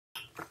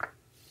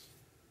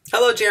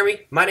Hello,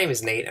 Jeremy. My name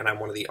is Nate, and I'm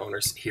one of the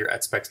owners here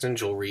at Spexton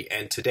Jewelry.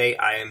 And today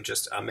I am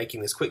just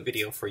making this quick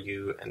video for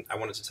you, and I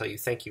wanted to tell you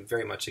thank you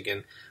very much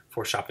again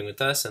for shopping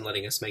with us and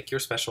letting us make your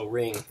special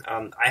ring.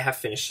 I have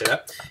finished it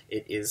up.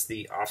 It is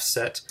the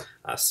offset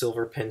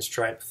silver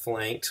pinstripe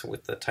flanked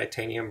with the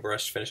titanium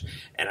brushed finish,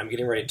 and I'm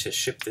getting ready to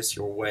ship this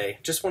your way.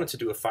 Just wanted to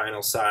do a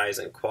final size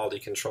and quality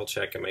control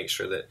check and make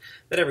sure that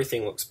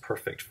everything looks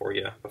perfect for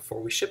you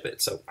before we ship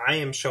it. So I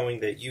am showing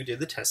that you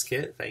did the test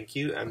kit, thank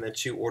you, and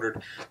that you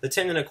ordered the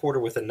 10 1/4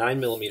 with a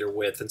 9mm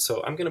width. And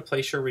so I'm going to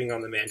place your ring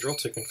on the mandrel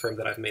to confirm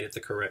that I've made it the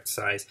correct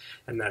size,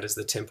 and that is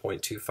the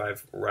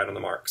 10.25 right on the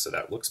mark. So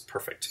that looks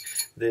perfect.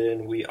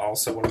 Then we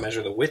also want to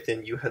measure the width,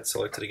 and you had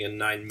selected again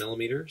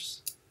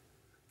 9mm.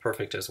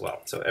 Perfect as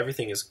well. So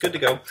everything is good to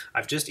go.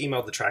 I've just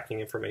emailed the tracking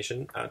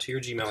information to your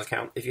Gmail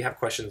account. If you have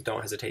questions,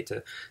 don't hesitate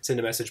to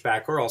send a message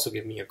back or also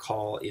give me a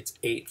call. It's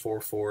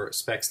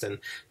 844-SPEXTON.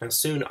 Now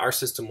soon our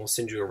system will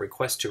send you a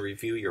request to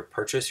review your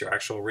purchase, your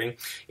actual ring.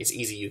 It's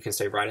easy. You can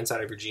stay right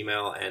inside of your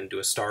Gmail and do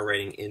a star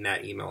rating in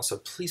that email. So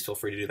please feel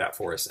free to do that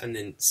for us. And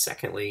then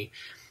secondly,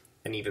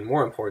 and even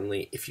more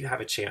importantly, if you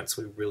have a chance,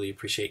 we really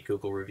appreciate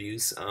Google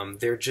reviews.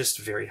 They're just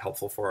very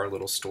helpful for our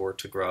little store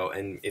to grow,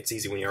 and it's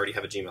easy when you already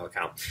have a Gmail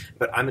account.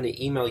 But I'm going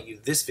to email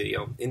you this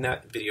video. In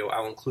that video,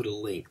 I'll include a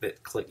link that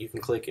you can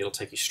click. It'll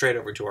take you straight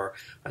over to our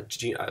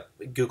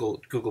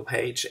Google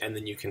page, and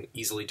then you can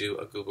easily do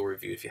a Google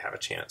review if you have a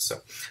chance.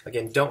 So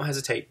again, don't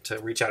hesitate to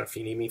reach out if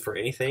you need me for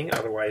anything.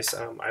 Otherwise,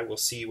 I will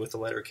see you with the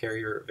letter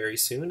carrier very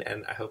soon,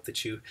 and I hope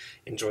that you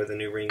enjoy the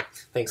new ring.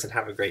 Thanks, and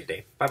have a great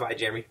day. Bye-bye,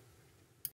 Jeremy.